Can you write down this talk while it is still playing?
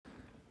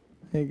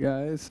Hey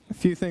guys, a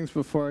few things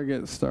before I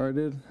get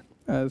started.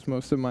 As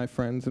most of my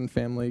friends and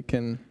family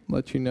can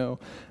let you know,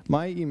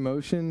 my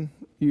emotion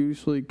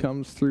usually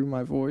comes through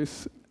my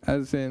voice,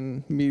 as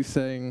in me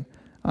saying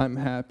I'm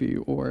happy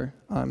or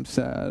I'm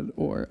sad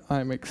or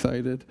I'm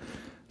excited.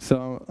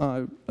 So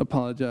I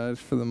apologize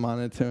for the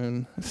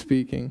monotone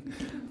speaking.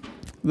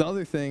 The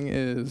other thing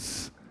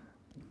is,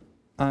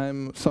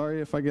 I'm sorry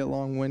if I get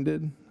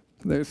long-winded.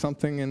 There's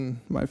something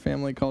in my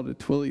family called a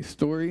Twilley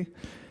story.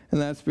 And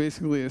that's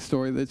basically a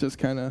story that just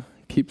kind of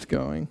keeps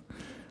going.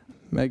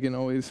 Megan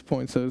always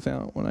points those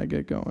out when I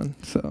get going,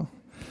 so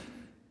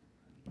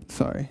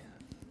sorry.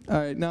 All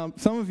right, now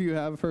some of you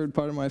have heard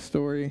part of my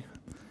story.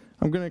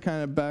 I'm going to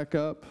kind of back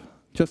up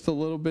just a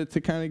little bit to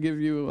kind of give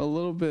you a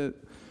little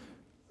bit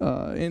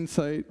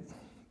insight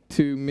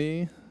to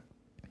me.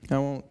 I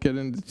won't get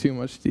into too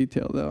much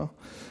detail, though.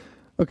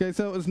 Okay,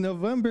 so it was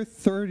November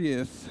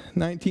 30th,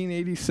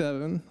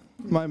 1987.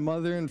 My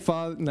mother and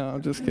father, no,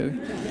 I'm just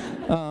kidding.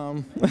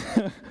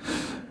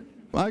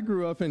 I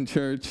grew up in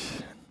church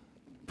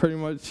pretty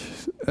much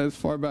as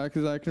far back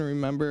as I can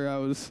remember. I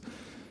was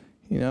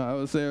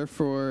there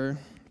for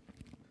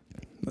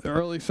the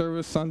early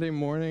service Sunday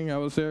morning. I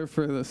was there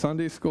for the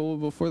Sunday school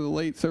before the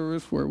late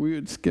service where we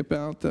would skip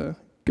out to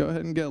go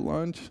ahead and get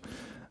lunch.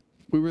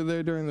 We were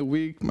there during the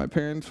week. My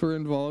parents were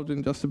involved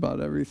in just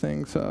about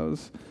everything, so I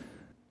was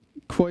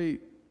quite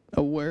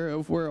aware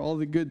of where all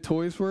the good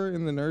toys were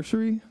in the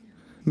nursery.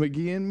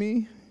 McGee and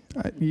me,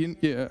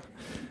 I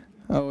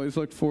always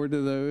looked forward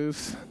to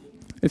those.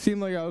 It seemed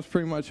like I was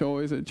pretty much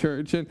always at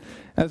church. And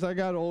as I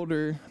got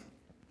older,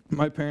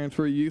 my parents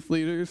were youth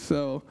leaders,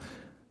 so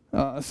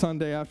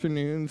Sunday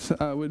afternoons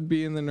I would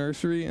be in the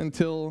nursery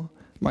until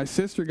my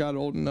sister got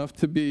old enough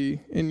to be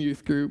in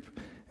youth group.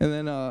 And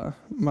then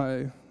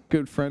my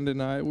good friend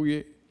and I,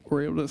 we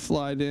were able to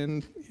slide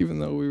in, even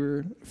though we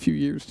were a few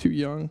years too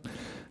young.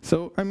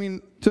 So,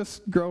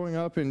 just growing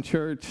up in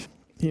church,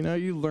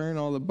 you learn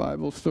all the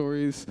Bible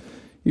stories.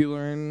 You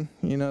learn,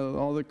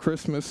 all the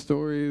Christmas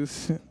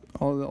stories,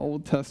 all the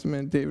Old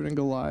Testament, David and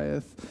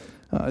Goliath,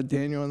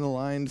 Daniel in the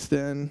lion's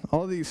den,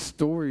 all these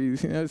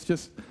stories. It's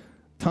just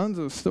tons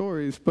of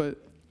stories. But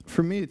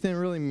for me, it didn't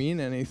really mean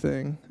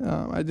anything.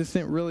 I just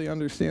didn't really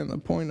understand the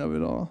point of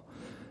it all.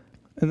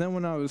 And then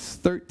when I was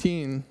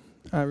 13,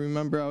 I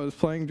remember I was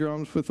playing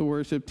drums with the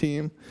worship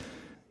team.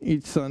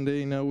 Each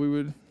Sunday, we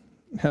would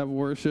have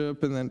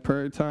worship and then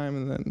prayer time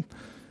and then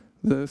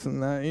this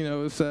and that. It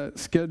was that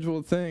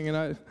scheduled thing.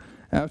 And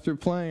after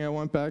playing, I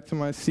went back to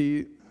my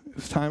seat. It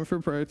was time for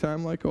prayer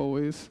time, like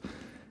always.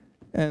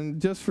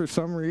 And just for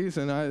some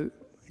reason, I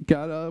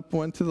got up,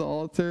 went to the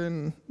altar,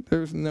 and there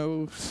was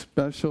no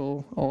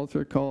special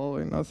altar call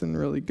or nothing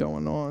really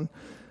going on.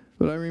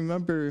 But I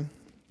remember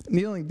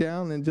kneeling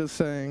down and just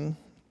saying,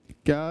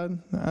 God,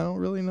 I don't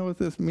really know what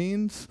this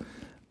means,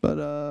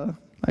 but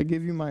I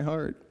give you my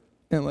heart.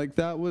 And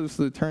that was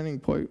the turning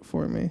point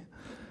for me.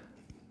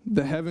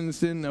 The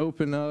heavens didn't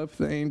open up,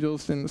 the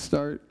angels didn't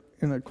start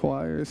in a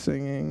choir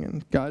singing,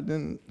 and God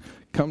didn't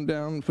come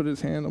down and put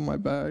his hand on my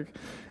back.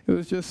 It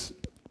was just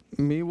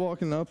me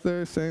walking up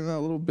there, saying that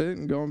little bit,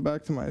 and going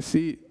back to my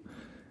seat.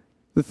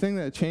 The thing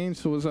that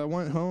changed was I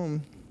went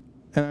home,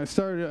 and I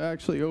started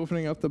actually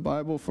opening up the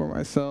Bible for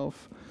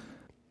myself.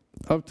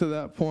 Up to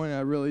that point,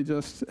 I really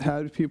just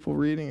had people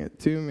reading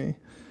it to me.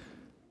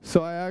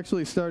 So I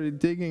actually started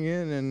digging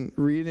in and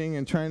reading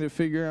and trying to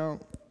figure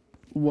out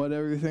what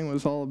everything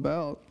was all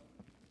about.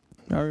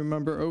 I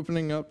remember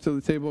opening up to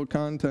the table of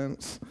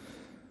contents,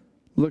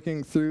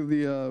 looking through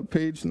the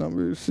page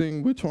numbers,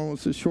 seeing which one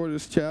was the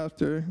shortest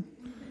chapter,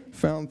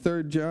 found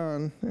 3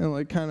 John,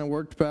 and kind of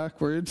worked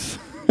backwards.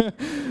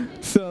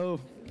 So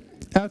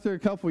after a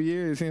couple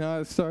years,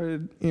 I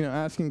started,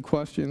 asking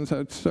questions.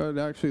 I started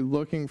actually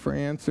looking for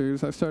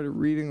answers. I started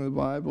reading the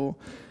Bible.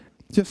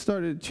 Just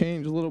started to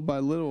change little by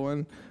little,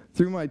 and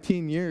through my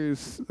teen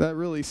years, that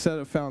really set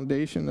a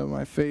foundation of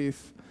my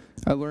faith.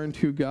 I learned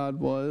who God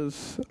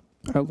was.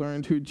 I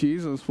learned who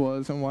Jesus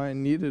was and why I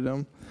needed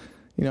him.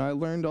 I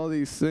learned all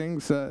these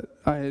things that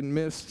I had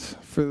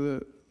missed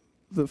for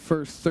the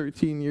first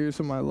 13 years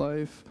of my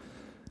life,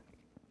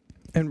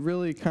 and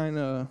really kind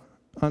of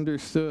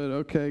understood,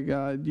 okay,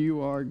 God,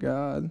 you are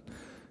God.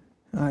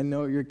 I know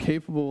what you're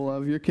capable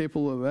of. You're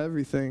capable of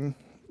everything.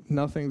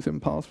 Nothing's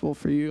impossible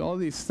for you. All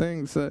these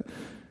things that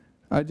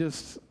I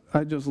just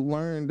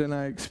learned and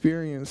I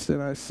experienced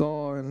and I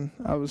saw, and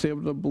I was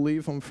able to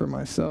believe them for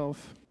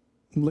myself.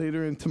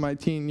 Later into my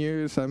teen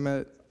years, I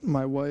met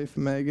my wife,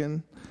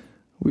 Megan.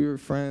 We were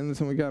friends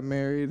and we got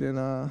married in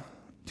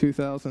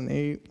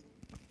 2008.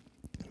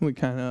 We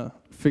kind of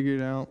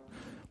figured out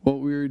what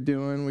we were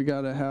doing. We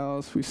got a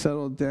house. We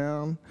settled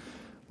down.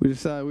 We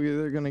decided we were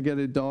either going to get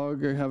a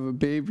dog or have a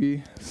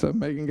baby. So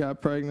Megan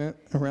got pregnant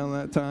around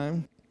that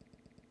time.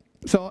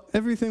 So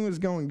everything was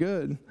going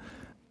good.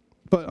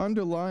 But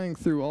underlying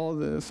through all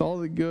this, all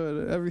the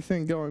good,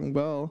 everything going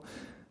well,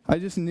 I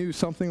just knew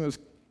something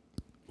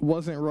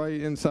wasn't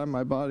right inside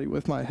my body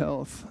with my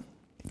health.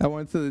 I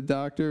went to the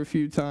doctor a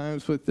few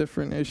times with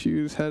different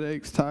issues,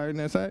 headaches,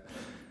 tiredness.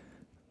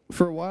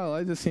 for a while,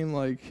 I just seemed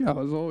like I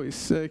was always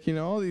sick,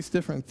 all these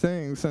different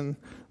things. And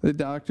the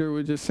doctor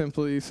would just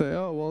simply say,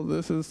 oh, well,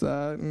 this is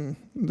that, and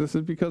this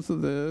is because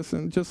of this.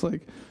 And just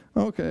like,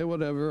 okay,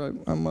 whatever,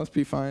 I must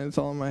be fine. It's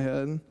all in my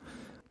head.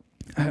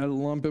 I had a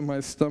lump in my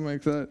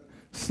stomach that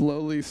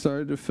slowly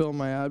started to fill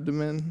my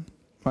abdomen.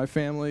 My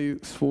family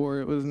swore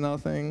it was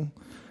nothing.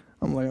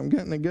 I'm like, I'm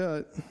getting a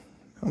gut.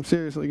 I'm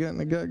seriously getting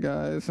a gut,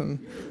 guys.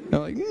 And they're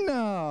like,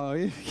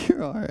 no,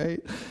 you're all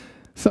right.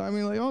 So,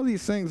 like, all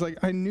these things, like,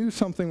 I knew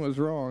something was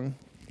wrong.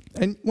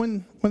 And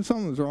when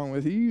something's wrong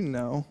with you,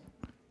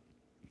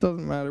 It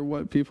doesn't matter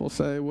what people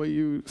say. What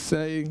you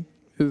say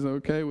is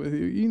okay with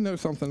you. You know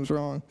something's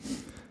wrong.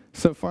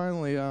 So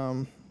finally,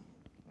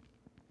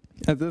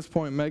 at this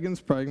point,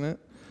 Megan's pregnant.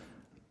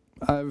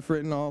 I've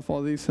written off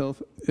all these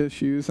health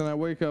issues, and I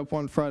wake up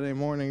one Friday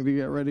morning to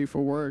get ready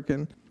for work,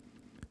 and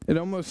it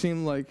almost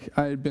seemed like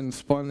I had been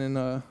spun in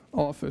a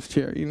office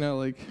chair.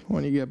 Like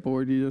when you get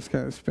bored, you just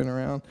kind of spin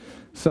around.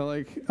 So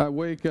like I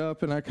wake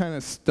up and I kind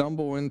of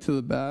stumble into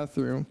the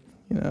bathroom,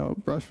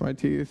 brush my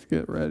teeth,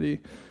 get ready.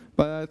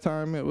 By that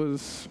time, it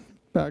was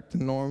back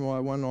to normal. I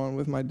went on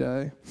with my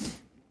day.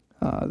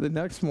 The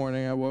next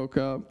morning, I woke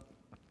up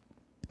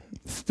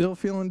still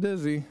feeling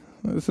dizzy.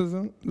 This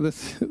isn't.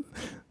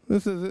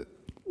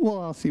 Well,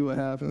 I'll see what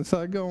happens.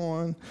 So I go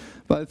on.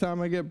 By the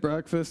time I get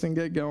breakfast and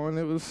get going,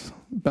 it was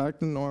back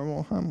to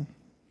normal. I'm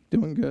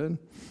doing good.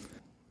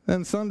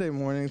 Then Sunday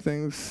morning,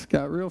 things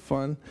got real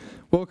fun.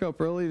 Woke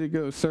up early to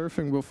go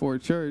surfing before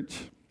church.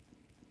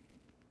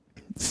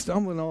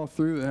 Stumbling all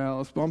through the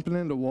house, bumping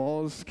into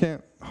walls,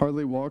 can't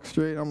hardly walk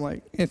straight. I'm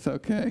like, it's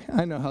okay.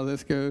 I know how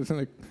this goes. In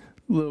a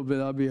little bit,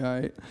 I'll be all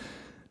right.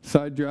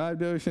 So I drive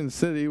to Ocean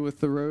City with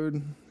the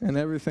road and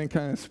everything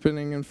kind of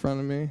spinning in front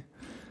of me.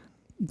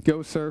 Go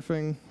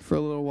surfing for a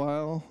little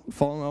while,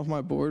 falling off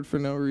my board for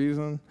no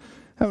reason,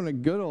 having a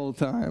good old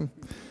time.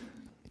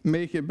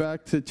 Make it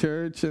back to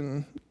church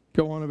and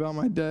go on about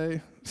my day.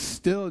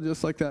 Still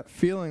just like that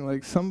feeling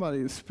like somebody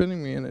is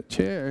spinning me in a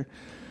chair.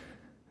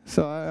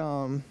 So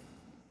I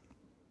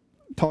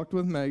talked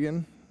with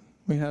Megan.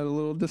 We had a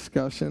little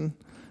discussion,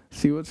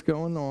 see what's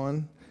going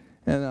on,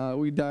 and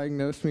we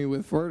diagnosed me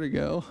with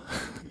vertigo.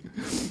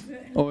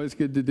 Always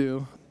good to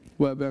do.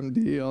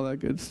 WebMD, all that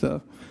good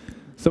stuff.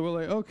 So we're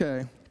like,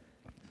 okay,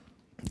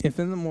 if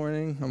in the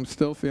morning I'm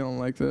still feeling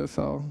like this,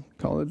 I'll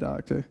call the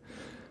doctor.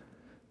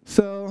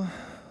 So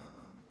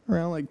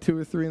around like 2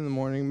 or 3 in the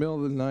morning, middle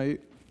of the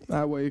night,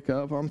 I wake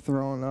up, I'm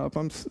throwing up,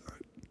 I'm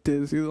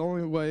dizzy. The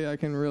only way I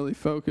can really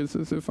focus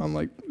is if I'm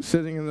like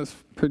sitting in this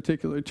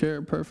particular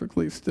chair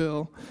perfectly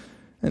still.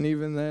 And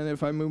even then,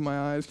 if I move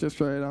my eyes just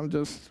right,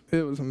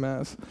 it was a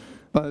mess.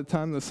 By the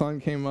time the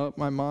sun came up,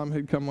 my mom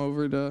had come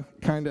over to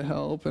kind of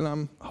help, and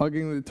I'm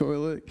hugging the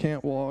toilet,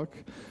 can't walk.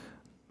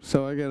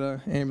 So I get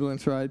an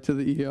ambulance ride to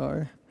the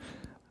ER.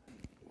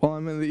 While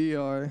I'm in the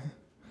ER,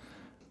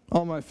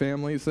 all my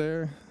family's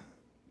there.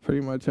 Pretty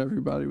much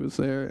everybody was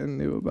there and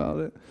knew about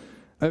it.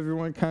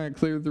 Everyone kind of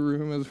cleared the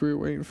room as we were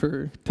waiting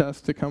for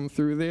tests to come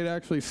through. They had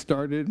actually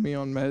started me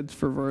on meds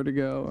for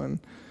vertigo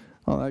and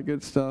all that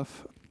good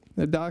stuff.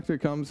 The doctor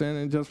comes in,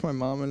 and just my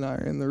mom and I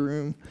are in the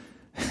room.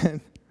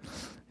 And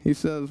he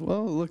says,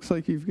 well, it looks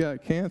like you've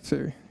got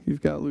cancer.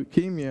 You've got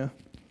leukemia.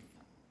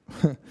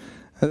 At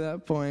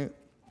that point,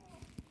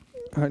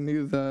 I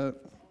knew that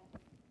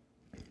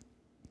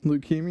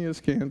leukemia is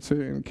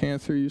cancer, and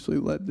cancer usually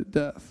led to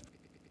death.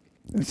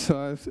 And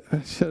so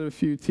I shed a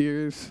few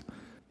tears.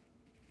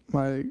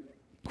 My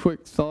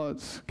quick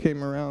thoughts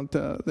came around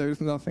to, there's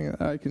nothing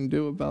that I can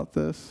do about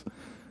this,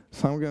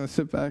 so I'm going to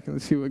sit back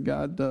and see what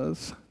God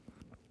does.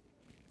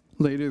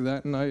 Later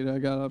that night, I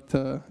got up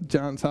to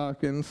Johns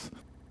Hopkins,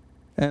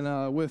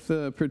 and with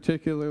the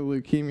particular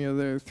leukemia,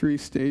 there are 3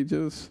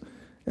 stages,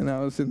 and I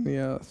was in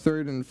the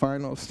 3rd and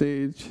final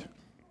stage.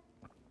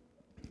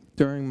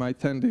 During my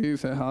 10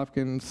 days at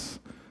Hopkins,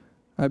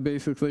 I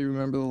basically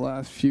remember the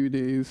last few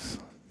days.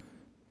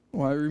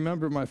 Well, I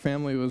remember my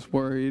family was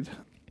worried.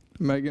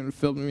 Megan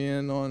filled me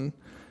in on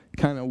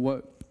kind of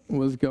what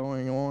was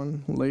going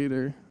on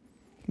later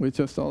with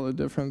just all the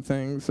different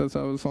things as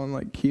I was on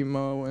like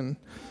chemo and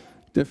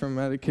different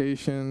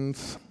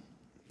medications,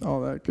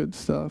 all that good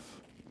stuff.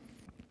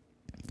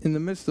 In the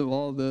midst of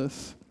all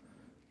this,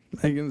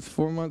 Megan's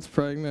 4 months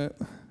pregnant.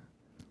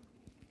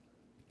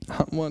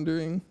 I'm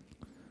wondering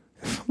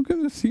if I'm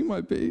going to see my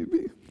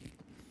baby.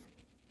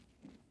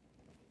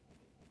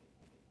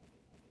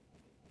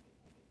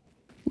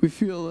 We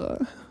feel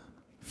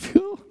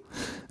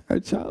our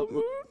child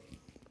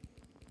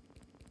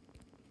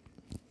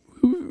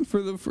moving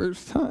for the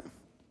first time.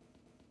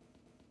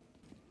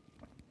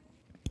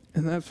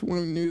 And that's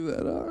when we knew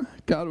that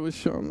God was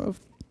showing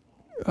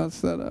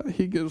us that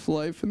he gives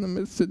life in the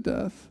midst of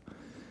death.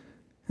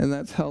 And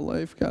that's how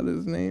life got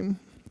his name.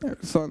 Our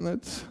son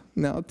that's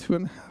now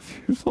 2.5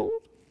 years old.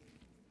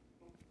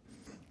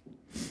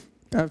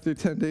 After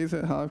 10 days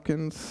at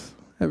Hopkins,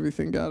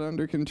 everything got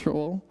under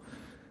control.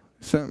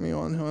 Sent me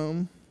on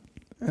home,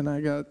 and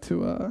I got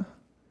to,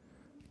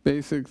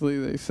 basically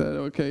they said,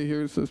 okay,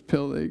 here's this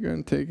pill that you're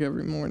going to take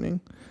every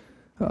morning.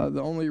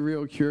 The only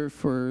real cure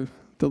for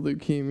the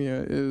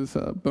leukemia is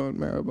a bone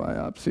marrow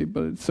biopsy,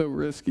 but it's so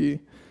risky.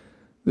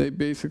 They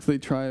basically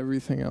try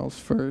everything else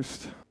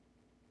first.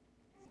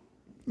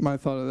 My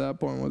thought at that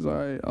point was, all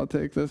right, I'll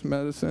take this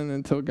medicine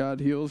until God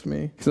heals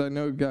me, because I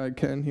know God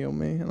can heal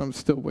me, and I'm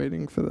still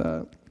waiting for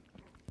that.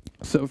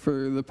 So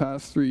for the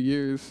past 3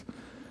 years,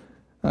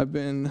 I've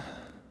been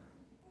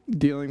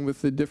dealing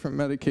with the different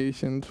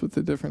medications, with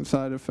the different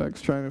side effects,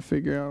 trying to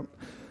figure out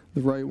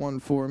the right one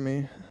for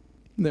me.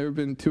 There have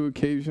been 2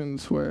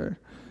 occasions where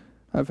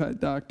I've had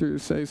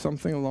doctors say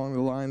something along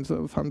the lines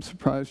of, I'm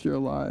surprised you're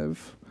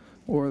alive,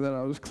 or that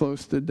I was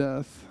close to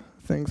death,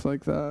 things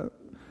like that.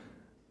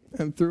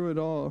 And through it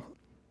all,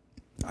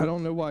 I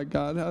don't know why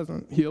God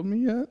hasn't healed me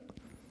yet,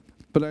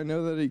 but I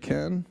know that he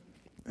can,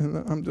 and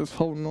I'm just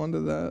holding on to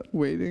that,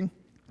 waiting.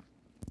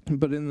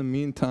 But in the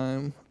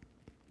meantime,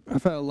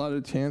 I've had a lot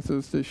of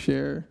chances to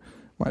share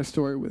my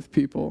story with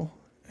people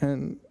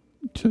and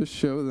just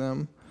show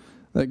them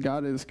that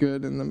God is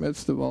good in the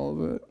midst of all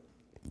of it.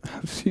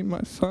 I've seen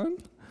my son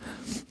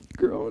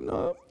growing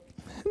up,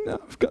 and now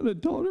I've got a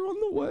daughter on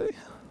the way.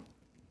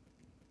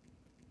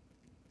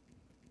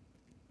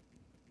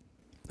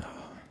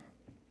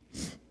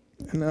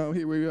 And now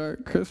here we are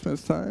at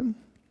Christmas time.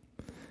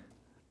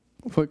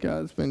 What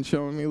God's been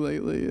showing me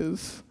lately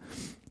is,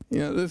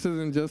 this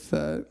isn't just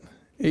that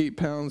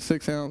 8-pound,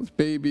 6-ounce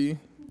baby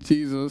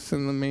Jesus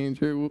in the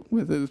manger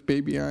with his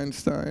baby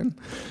Einstein.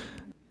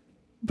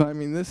 But I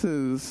mean, this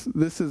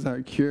is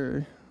our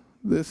cure.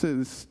 This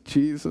is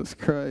Jesus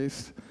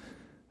Christ.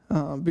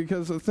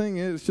 Because the thing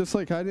is, just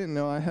like I didn't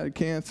know I had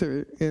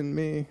cancer in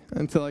me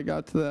until I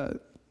got to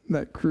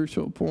that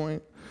crucial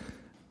point,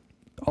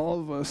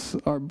 all of us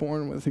are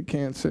born with a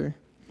cancer.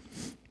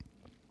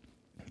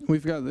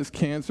 We've got this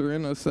cancer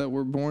in us that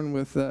we're born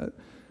with that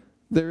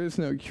there is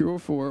no cure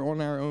for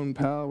on our own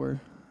power.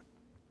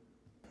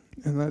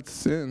 And that's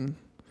sin.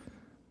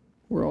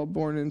 We're all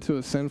born into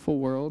a sinful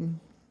world.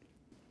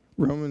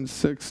 Romans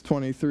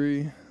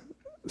 6:23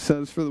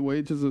 says, for the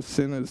wages of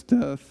sin is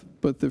death,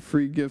 but the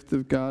free gift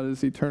of God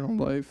is eternal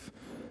life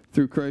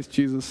through Christ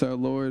Jesus our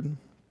Lord.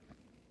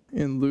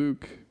 In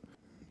Luke,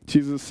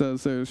 Jesus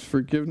says there's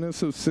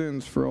forgiveness of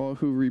sins for all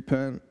who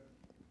repent.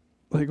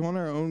 Like on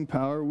our own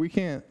power, we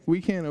can't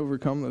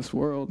overcome this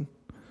world.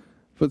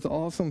 But the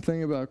awesome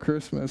thing about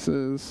Christmas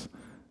is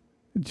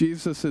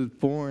Jesus is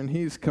born,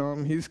 he's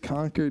come, he's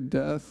conquered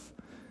death,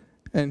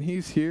 and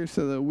he's here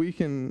so that we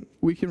can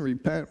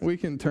repent, we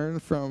can turn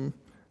from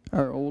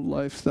our old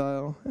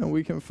lifestyle, and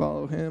we can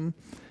follow him.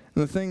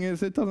 And the thing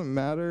is, it doesn't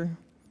matter.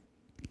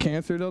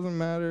 Cancer doesn't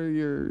matter.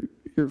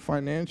 Your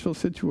financial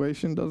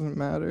situation doesn't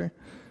matter.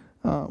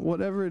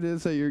 Whatever it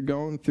is that you're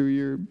going through,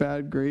 your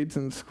bad grades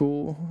in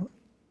school,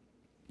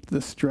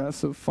 the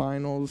stress of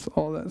finals,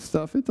 all that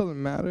stuff, it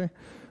doesn't matter.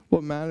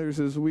 What matters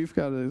is we've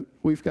got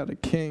a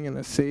king and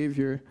a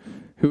savior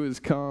who has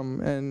come,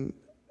 and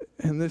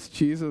this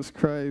Jesus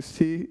Christ,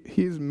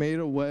 he's made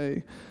a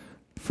way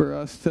for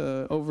us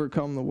to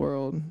overcome the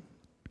world.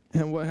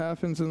 And what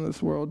happens in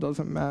this world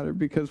doesn't matter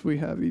because we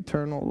have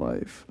eternal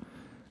life.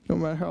 No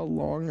matter how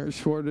long or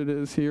short it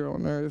is here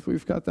on earth,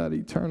 we've got that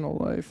eternal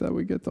life that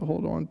we get to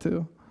hold on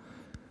to.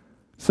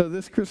 So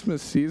this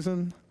Christmas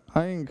season,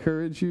 I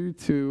encourage you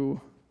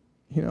to,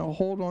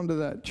 hold on to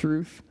that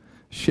truth,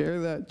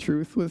 share that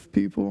truth with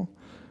people.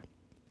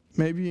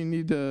 Maybe you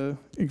need to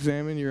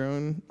examine your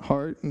own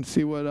heart and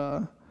see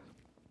what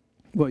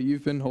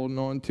you've been holding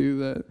on to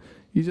that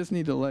you just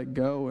need to let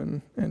go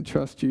and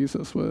trust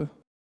Jesus with.